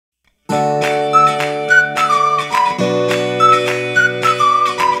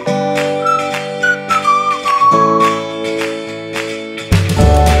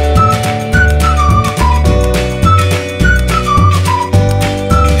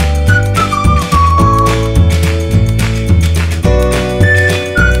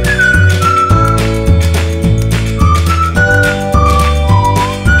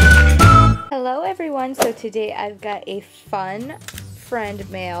got a fun friend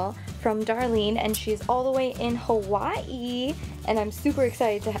mail from Darlene, and she's all the way in Hawaii, and I'm super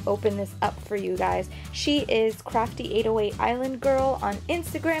excited to open this up for you guys. She is Crafty808 Island Girl on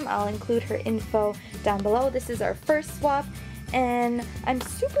Instagram. I'll include her info down below. This is our first swap, and I'm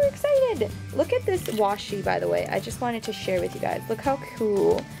super excited. Look at this washi, by the way. I just wanted to share with you guys. Look how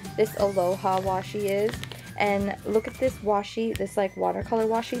cool this Aloha washi is, and look at this washi, this like watercolor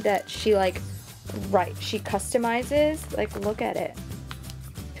washi that she she customizes. Like, look at it.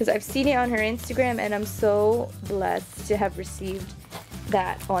 Because I've seen it on her Instagram, and I'm so blessed to have received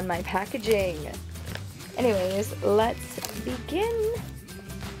that on my packaging. Anyways, let's begin.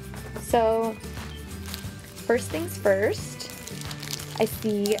 So, first things first, I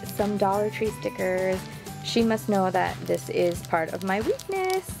see some Dollar Tree stickers. She must know that this is part of my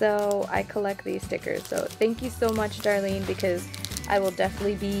weakness, so I collect these stickers. So thank you so much, Darlene, because I will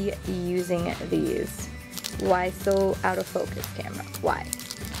definitely be using these. Why so out of focus, camera? Why?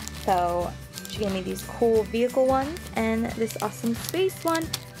 So she gave me these cool vehicle ones and this awesome space one,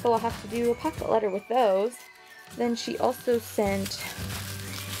 so I'll have to do a pocket letter with those. Then she also sent,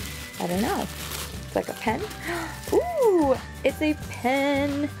 I don't know, it's like a pen. Ooh, it's a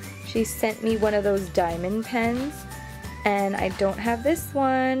pen. She sent me one of those diamond pens, and I don't have this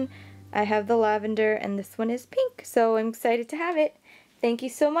one. I have the lavender, and this one is pink, so I'm excited to have it. Thank you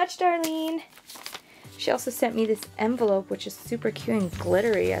so much, Darlene. She also sent me this envelope, which is super cute and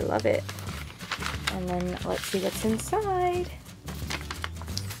glittery. I love it. And then let's see what's inside.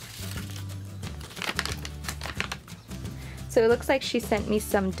 So it looks like she sent me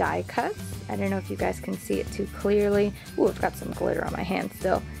some die cuts. I don't know if you guys can see it too clearly. Ooh, I've got some glitter on my hand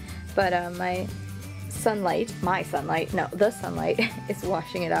still. But the sunlight is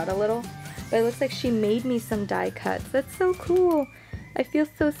washing it out a little. But it looks like she made me some die cuts. That's so cool. I feel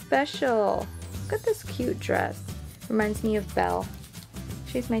so special. Look at this cute dress. Reminds me of Belle.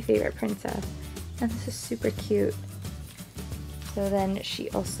 She's my favorite princess. And this is super cute. So then she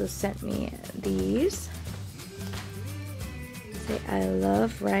also sent me these. Say, I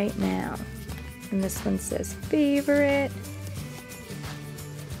love right now. And this one says, favorite.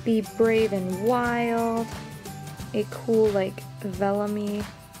 Be brave and wild. A cool, like, vellum-y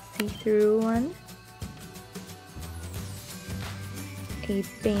see-through one. A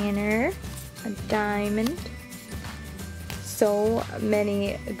banner. A diamond. So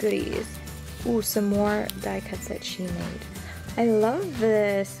many goodies. Ooh, some more die cuts that she made. I love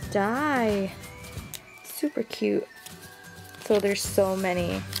this die. Super cute. So there's so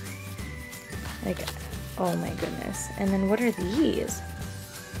many. Like, oh my goodness. And then what are these?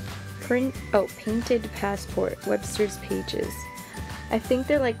 Painted passport. Webster's pages. I think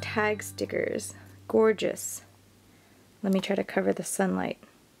they're like tag stickers. Gorgeous. Let me try to cover the sunlight.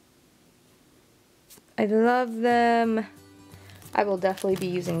 I love them. I will definitely be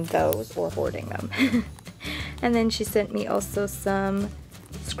using those or hoarding them. And then she sent me also some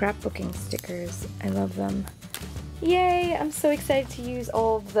scrapbooking stickers. I love them. Yay! I'm so excited to use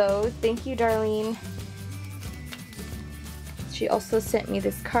all of those. Thank you, Darlene. She also sent me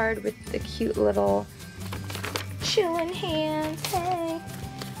this card with the cute little chillin' hands. Hey!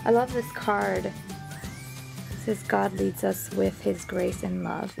 I love this card. It says, God leads us with His grace and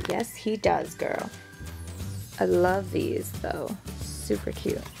love. Yes, He does, girl. I love these though. Super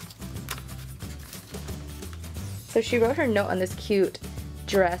cute. So she wrote her note on this cute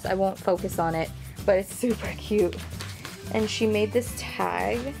dress. I won't focus on it, but it's super cute. And she made this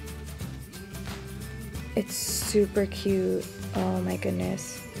tag. It's super cute. Oh my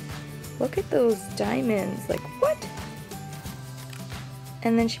goodness. Look at those diamonds. Like, what?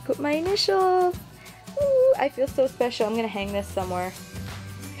 And then she put my initials. Ooh, I feel so special. I'm gonna hang this somewhere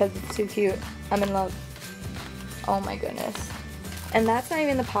because it's too cute. I'm in love. Oh my goodness. And that's not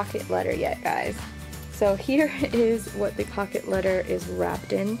even the pocket letter yet, guys. So here is what the pocket letter is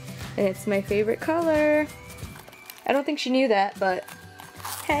wrapped in, and it's my favorite color. I don't think she knew that, but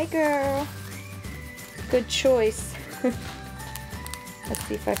hey girl. Good choice. Let's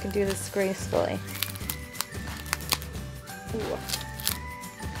see if I can do this gracefully. Ooh.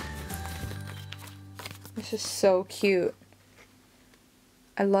 This is so cute.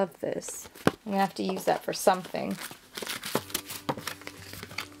 I love this. I'm gonna have to use that for something.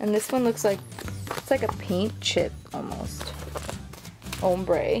 And this one looks like, it's like a paint chip almost.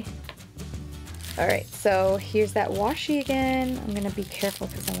 Ombre. Alright, so here's that washi again. I'm gonna be careful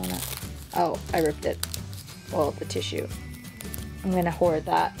because I wanna, oh, I ripped it. Well, the tissue. I'm gonna hoard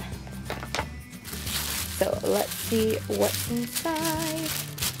that. So let's see what's inside.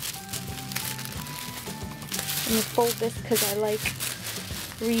 I'm gonna fold this because I like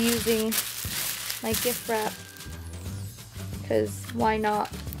reusing my gift wrap. because why not?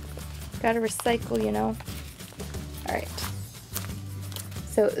 Gotta recycle, you know. Alright.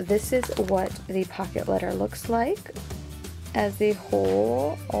 So this is what the pocket letter looks like as a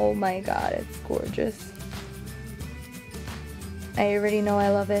whole. Oh my god, it's gorgeous. I already know I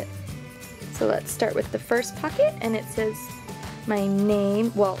love it. So let's start with the first pocket, and it says my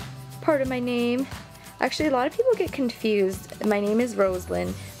name, well, part of my name. Actually, a lot of people get confused. My name is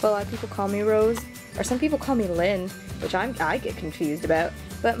Rosalind, but a lot of people call me Rose, or some people call me Lynne, which I get confused about.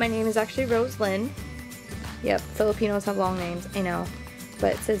 But my name is actually Rosalind. Yep, Filipinos have long names, I know.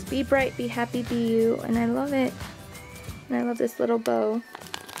 But it says, be bright, be happy, be you, and I love it. And I love this little bow.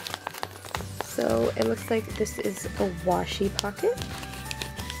 So it looks like this is a washi pocket.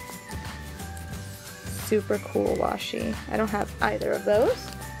 Super cool washi. I don't have either of those.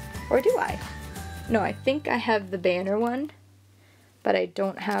 Or do I? No, I think I have the banner one, but I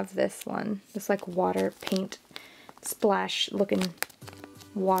don't have this one. This like water paint splash looking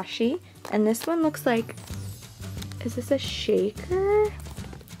washi. And this one looks like, is this a shaker?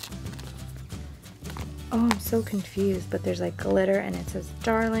 Oh, I'm so confused, but there's like glitter and it says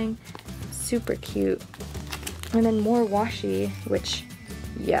Darling. Super cute. And then more washi, which,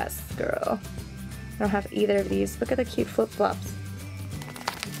 yes, girl. I don't have either of these. Look at the cute flip-flops.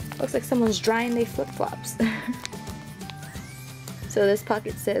 Looks like someone's drying their flip-flops. So this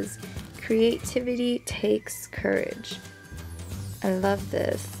pocket says, creativity takes courage. I love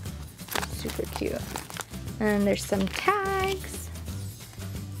this. Super cute. And there's some tags,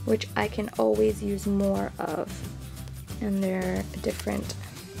 which I can always use more of. And they're different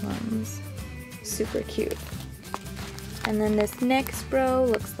ones. Super cute. And then this next row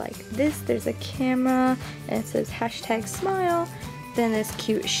looks like this. There's a camera and it says hashtag smile. Then this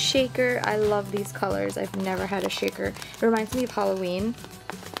cute shaker. I love these colors. I've never had a shaker. It reminds me of Halloween,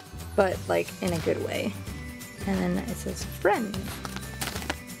 but like in a good way. And then it says friends.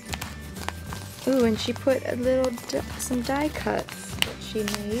 Ooh, and she put a little, some die cuts that she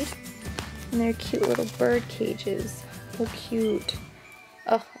made. And they're cute little bird cages. So cute.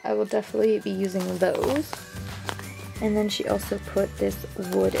 Oh, I will definitely be using those. And then she also put this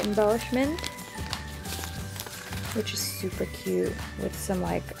wood embellishment, which is super cute, with some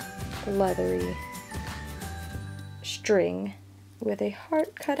like leathery string with a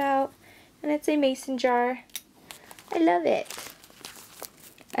heart cut out, and it's a mason jar. I love it.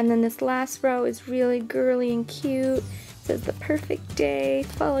 And then this last row is really girly and cute. It says the perfect day,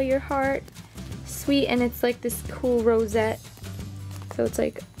 follow your heart. Sweet, and it's like this cool rosette. So it's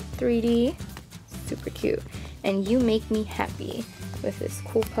like 3D, super cute. And you make me happy with this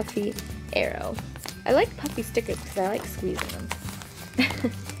cool puffy arrow. I like puffy stickers because I like squeezing them.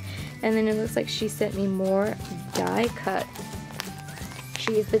 And then it looks like she sent me more die cut.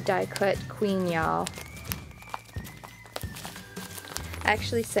 She's the die cut queen, y'all. I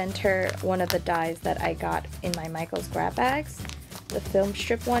actually sent her one of the dies that I got in my Michael's grab bags, the film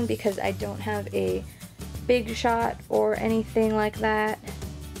strip one, because I don't have a big shot or anything like that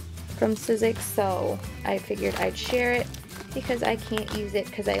from Sizzix, so I figured I'd share it because I can't use it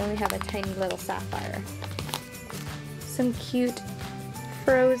because I only have a tiny little sapphire. Some cute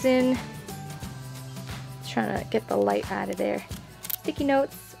frozen, trying to get the light out of there, sticky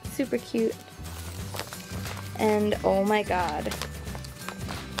notes, super cute. And oh my god,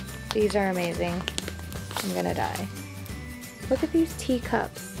 these are amazing. I'm gonna die. Look at these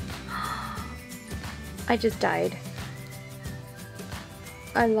teacups. I just died.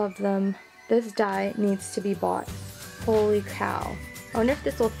 I love them. This die needs to be bought. Holy cow. I wonder if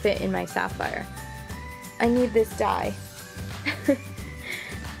this will fit in my sapphire. I need this die.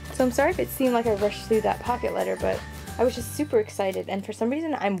 So I'm sorry if it seemed like I rushed through that pocket letter, but I was just super excited, and for some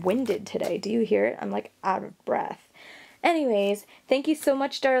reason I'm winded today. Do you hear it? I'm like out of breath. Anyways, thank you so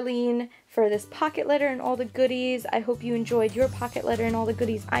much, Darlene, for this pocket letter and all the goodies. I hope you enjoyed your pocket letter and all the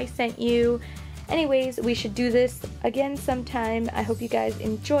goodies I sent you. Anyways, we should do this again sometime. I hope you guys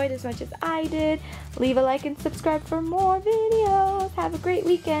enjoyed as much as I did. Leave a like and subscribe for more videos. Have a great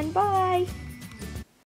weekend. Bye!